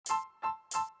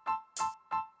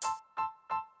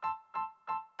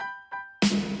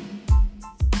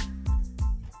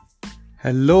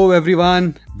Hello,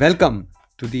 everyone. Welcome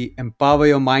to the Empower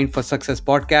Your Mind for Success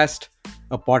podcast,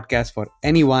 a podcast for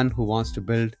anyone who wants to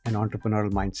build an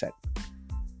entrepreneurial mindset.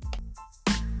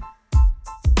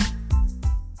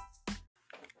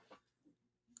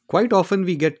 Quite often,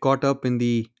 we get caught up in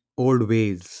the old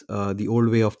ways, the old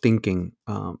way of thinking.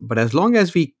 But as long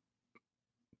as we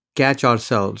catch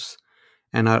ourselves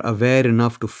and are aware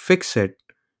enough to fix it,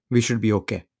 we should be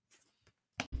okay.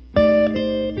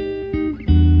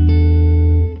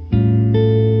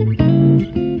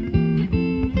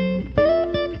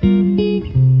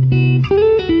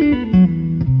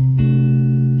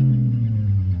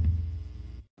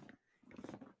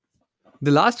 The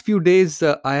last few days,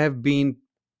 I have been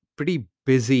pretty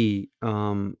busy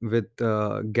with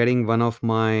getting one of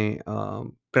my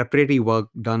preparatory work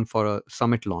done for a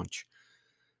summit launch.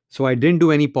 So I didn't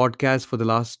do any podcast for the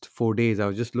last 4 days. I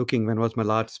was just looking when was my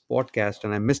last podcast,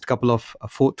 and I missed a couple of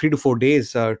 3 to 4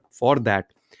 days for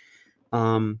that.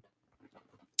 Um,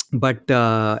 but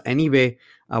anyway,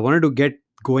 I wanted to get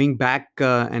going back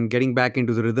and getting back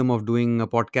into the rhythm of doing a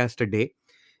podcast a day.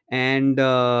 And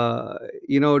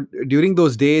during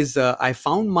those days, I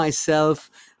found myself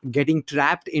getting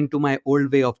trapped into my old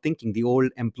way of thinking, the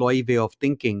old employee way of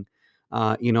thinking,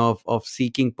 of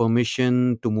seeking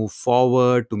permission to move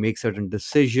forward, to make certain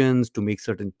decisions, to make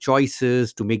certain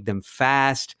choices, to make them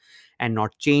fast and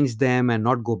not change them and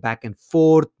not go back and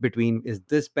forth between is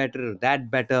this better or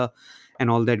that better and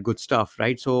all that good stuff,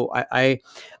 right? So I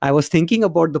was thinking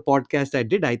about the podcast I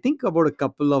did, I think about a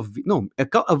couple of no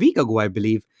a week ago, I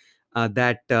believe,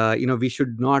 that we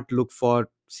should not look for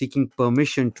seeking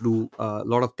permission to do a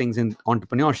lot of things in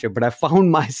entrepreneurship. But I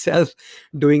found myself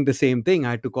doing the same thing.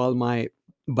 I had to call my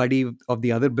buddy of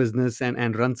the other business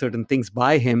and run certain things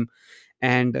by him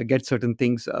and get certain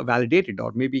things validated,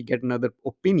 or maybe get another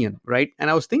opinion, right? And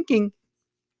I was thinking,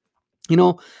 you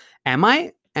know am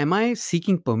I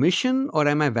seeking permission, or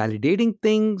am I validating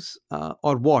things,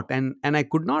 or what? And I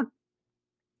could not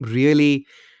really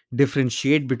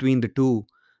differentiate between the two,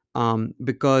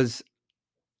 because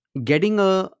getting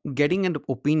an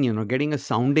opinion or getting a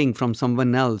sounding from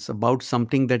someone else about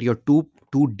something that you're too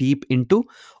deep into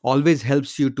always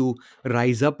helps you to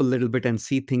rise up a little bit and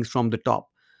see things from the top.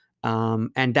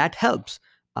 And that helps.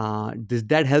 Does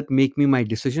that help make me my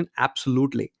decision?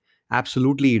 Absolutely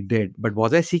it did. But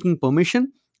was I seeking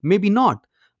permission? Maybe not.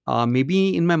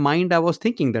 Maybe in my mind I was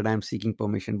thinking that I'm seeking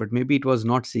permission, but maybe it was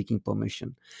not seeking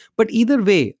permission. But either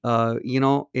way,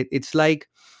 it's like,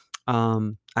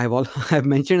 I've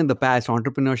mentioned in the past,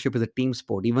 entrepreneurship is a team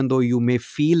sport. Even though you may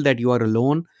feel that you are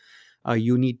alone,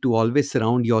 you need to always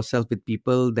surround yourself with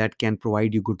people that can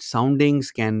provide you good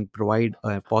soundings, can provide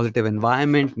a positive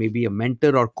environment, maybe a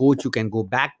mentor or coach you can go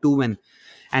back to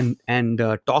and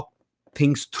talk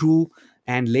things through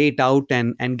and lay it out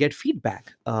and get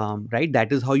feedback. Right,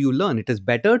 that is how you learn. It is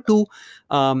better to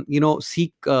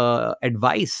seek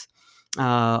advice,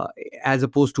 uh, as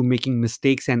opposed to making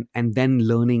mistakes and then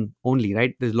learning only,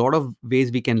 right? There's a lot of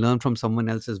ways we can learn from someone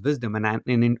else's wisdom, and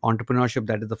in entrepreneurship,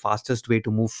 that is the fastest way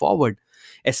to move forward,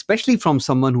 especially from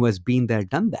someone who has been there,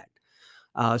 done that.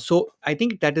 So I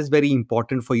think that is very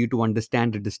important for you to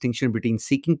understand the distinction between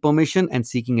seeking permission and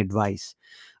seeking advice.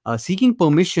 Seeking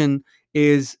permission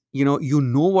is, you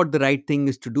know what the right thing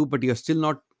is to do, but you're still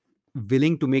not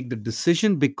willing to make the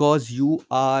decision because you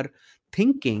are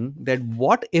thinking that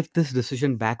what if this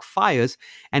decision backfires,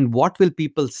 and what will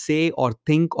people say or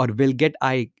think, or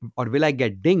will I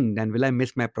get dinged, and will I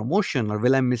miss my promotion, or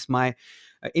will I miss my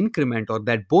increment, or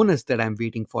that bonus that I'm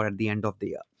waiting for at the end of the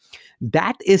year.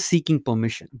 That is seeking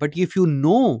permission. But if you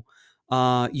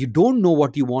don't know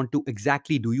what you want to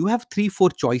exactly do, you have 3 4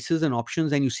 choices and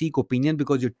options, and you seek opinion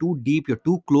because you're too deep, you're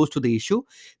too close to the issue,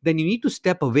 then you need to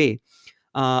step away.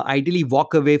 Ideally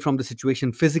walk away from the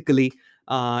situation physically,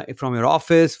 from your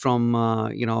office, from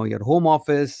your home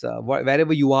office,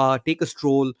 wherever you are. Take a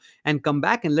stroll and come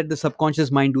back and let the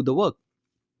subconscious mind do the work.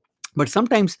 But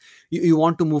sometimes you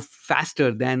want to move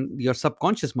faster than your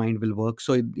subconscious mind will work.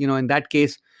 So in that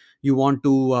case, you want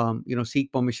to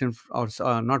seek permission or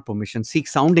not permission, seek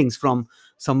soundings from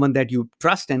someone that you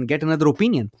trust and get another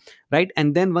opinion, right?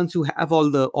 And then once you have all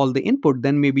the input,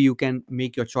 then maybe you can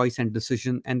make your choice and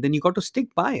decision, and then you got to stick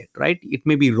by it, right? It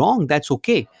may be wrong, that's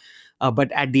okay.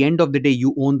 But at the end of the day,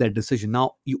 you own that decision.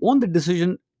 Now you own the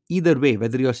decision either way,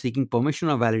 whether you're seeking permission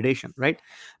or validation, right?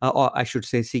 Or I should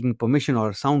say, seeking permission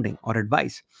or sounding or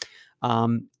advice.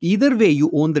 Either way, you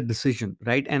own the decision,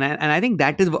 right? And I think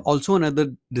that is also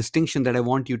another distinction that I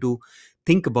want you to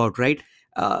think about, right?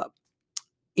 uh,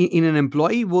 in an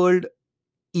employee world,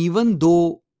 even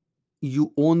though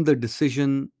you own the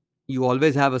decision, you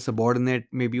always have a subordinate.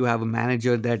 Maybe you have a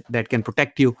manager that can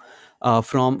protect you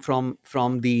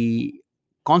from the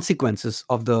consequences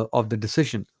of the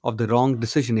decision, of the wrong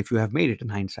decision, if you have made it in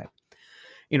hindsight.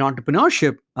 In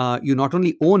entrepreneurship, you not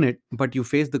only own it, but you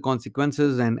face the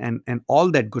consequences and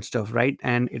all that good stuff, right?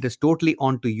 And it is totally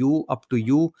on to you, up to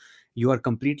you. You are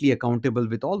completely accountable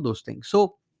with all those things.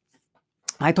 So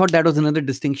I thought that was another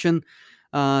distinction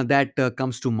that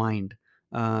comes to mind.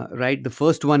 Right. The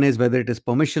first one is whether it is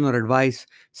permission or advice.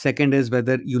 Second is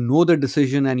whether you know the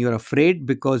decision and you're afraid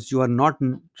because you are not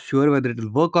sure whether it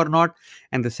will work or not.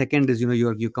 And the second is,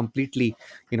 you're completely,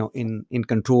 in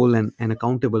control and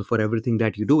accountable for everything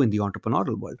that you do in the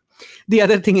entrepreneurial world. The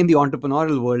other thing in the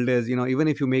entrepreneurial world is, even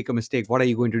if you make a mistake, what are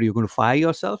you going to do? You're going to fire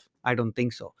yourself? I don't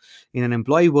think so. In an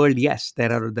employee world, yes,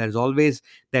 there's always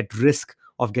that risk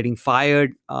of getting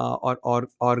fired,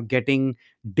 or getting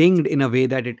dinged in a way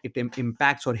that it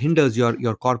impacts or hinders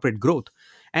your corporate growth.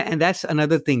 And that's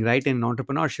another thing, right? In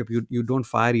entrepreneurship, you don't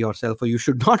fire yourself, or you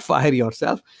should not fire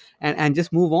yourself, and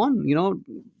just move on.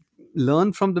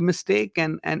 Learn from the mistake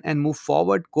and move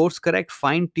forward, course correct,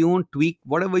 fine tune, tweak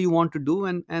whatever you want to do,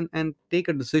 and take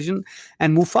a decision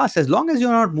and move fast, as long as you're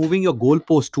not moving your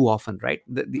goalpost too often, right?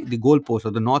 The goalpost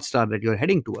or the north star that you're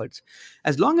heading towards,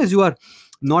 as long as you are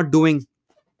not doing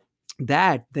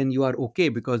that, then you are okay,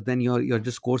 because then you're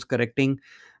just course correcting,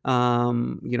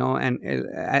 and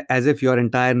as if your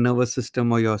entire nervous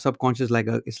system or your subconscious,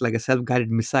 it's like a self-guided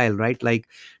missile, right? Like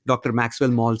Dr. Maxwell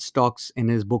Maltz talks in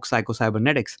his book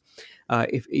Psycho-Cybernetics.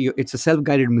 If you, It's a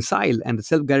self-guided missile, and the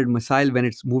self-guided missile, when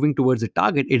it's moving towards a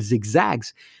target, it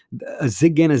zigzags. A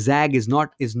zig and a zag is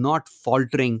not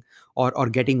faltering or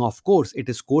getting off course. It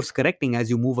is course correcting as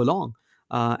you move along,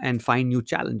 and find new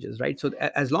challenges, right? So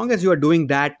as long as you are doing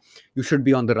that, you should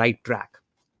be on the right track.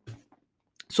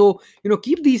 So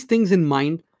keep these things in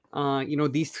mind.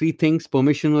 These three things: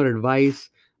 permission or advice.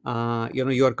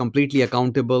 You are completely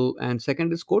accountable, and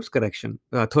second is course correction.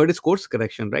 Third is course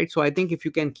correction, right? So I think if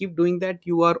you can keep doing that,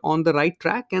 you are on the right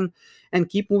track, and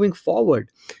keep moving forward.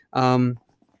 um,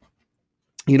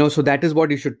 so that is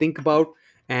what you should think about,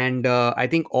 and I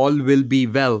think all will be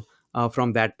well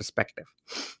from that perspective.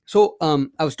 So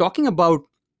I was talking about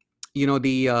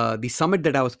the summit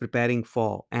that I was preparing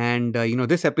for. And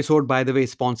this episode, by the way,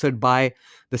 is sponsored by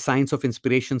the Science of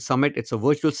Inspiration Summit. It's a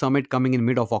virtual summit coming in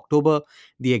mid of October.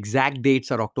 The exact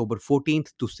dates are October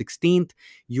 14th to 16th.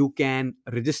 You can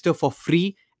register for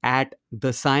free at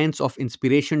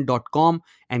thescienceofinspiration.com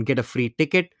and get a free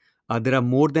ticket. There are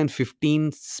more than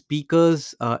 15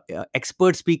 speakers,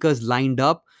 expert speakers lined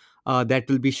up, that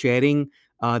will be sharing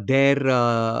their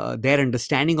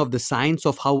understanding of the science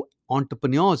of how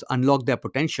entrepreneurs unlock their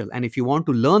potential. And if you want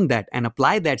to learn that and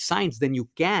apply that science, then you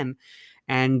can,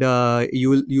 and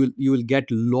you will get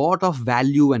a lot of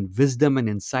value and wisdom and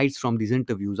insights from these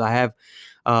interviews. I have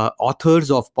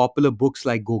authors of popular books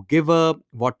like Go Giver,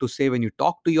 What to Say When You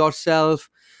Talk to Yourself.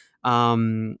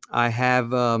 I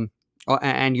have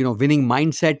and Winning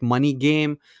Mindset, Money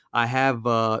Game. I have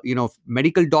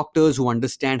medical doctors who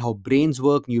understand how brains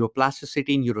work,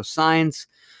 neuroplasticity, neuroscience.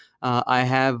 I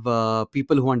have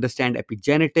people who understand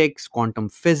epigenetics, quantum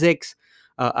physics.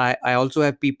 I also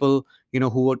have people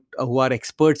who are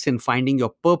experts in finding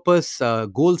your purpose,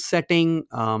 goal setting,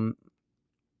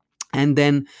 and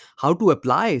then how to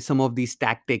apply some of these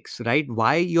tactics, right?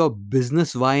 Why your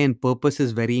business why and purpose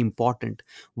is very important.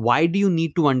 Why do you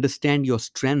need to understand your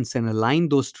strengths and align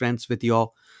those strengths with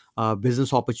your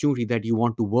business opportunity that you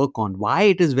want to work on? Why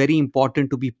it is very important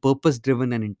to be purpose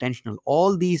driven and intentional.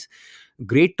 All these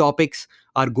great topics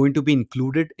are going to be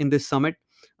included in this summit,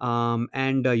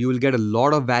 and you will get a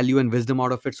lot of value and wisdom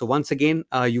out of it. So once again,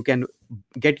 you can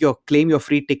claim your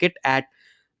free ticket at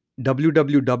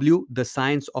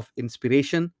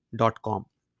www.thescienceofinspiration.com.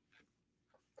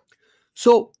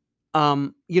 So,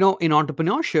 in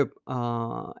entrepreneurship,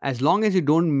 as long as you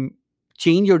don't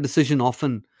change your decision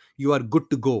often, you are good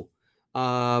to go.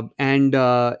 And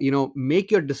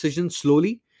make your decision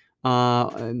slowly,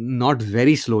 not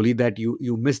very slowly that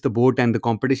you miss the boat and the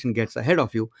competition gets ahead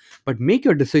of you. But make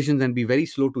your decisions and be very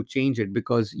slow to change it,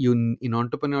 because in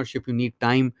entrepreneurship you need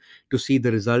time to see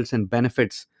the results and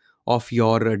benefits of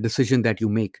your decision that you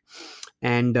make.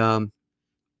 And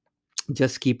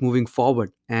just keep moving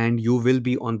forward, and you will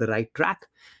be on the right track,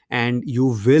 and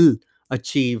you will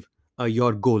achieve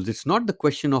your goals. It's not the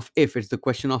question of if, it's the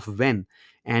question of when.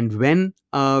 And when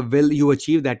will you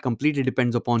achieve that completely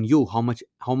depends upon you. How much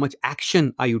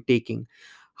action are you taking?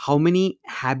 How many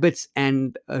habits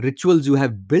and rituals you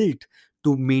have built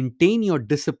to maintain your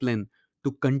discipline,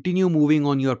 to continue moving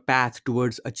on your path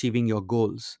towards achieving your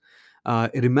goals.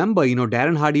 Remember,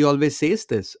 Darren Hardy always says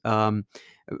this.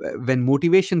 when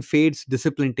motivation fades,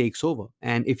 discipline takes over.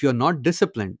 And if you're not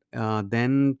disciplined,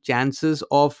 then chances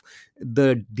of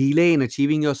the delay in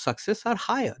achieving your success are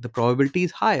higher. The probability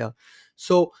is higher.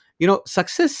 So,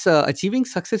 achieving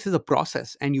success is a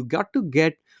process, and you got to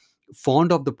get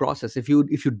fond of the process. If you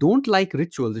don't like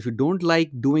rituals, if you don't like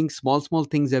doing small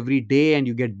things every day, and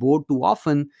you get bored too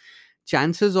often,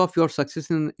 chances of your success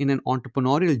in an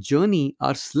entrepreneurial journey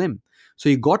are slim. So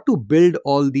you got to build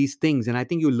all these things. And I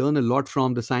think you learn a lot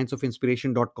from the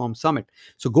scienceofinspiration.com summit.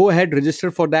 So go ahead, register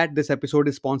for that. This episode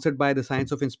is sponsored by the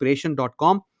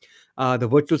scienceofinspiration.com, the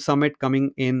virtual summit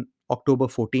coming in October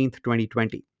 14th,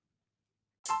 2020.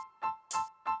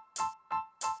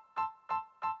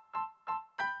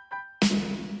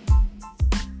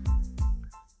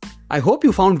 I hope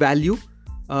you found value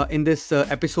in this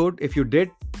episode. If you did,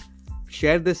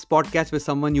 share this podcast with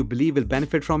someone you believe will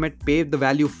benefit from it. Pave the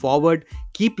value forward.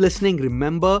 Keep listening.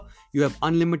 Remember, you have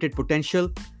unlimited potential.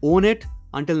 Own it.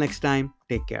 Until next time,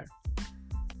 take care.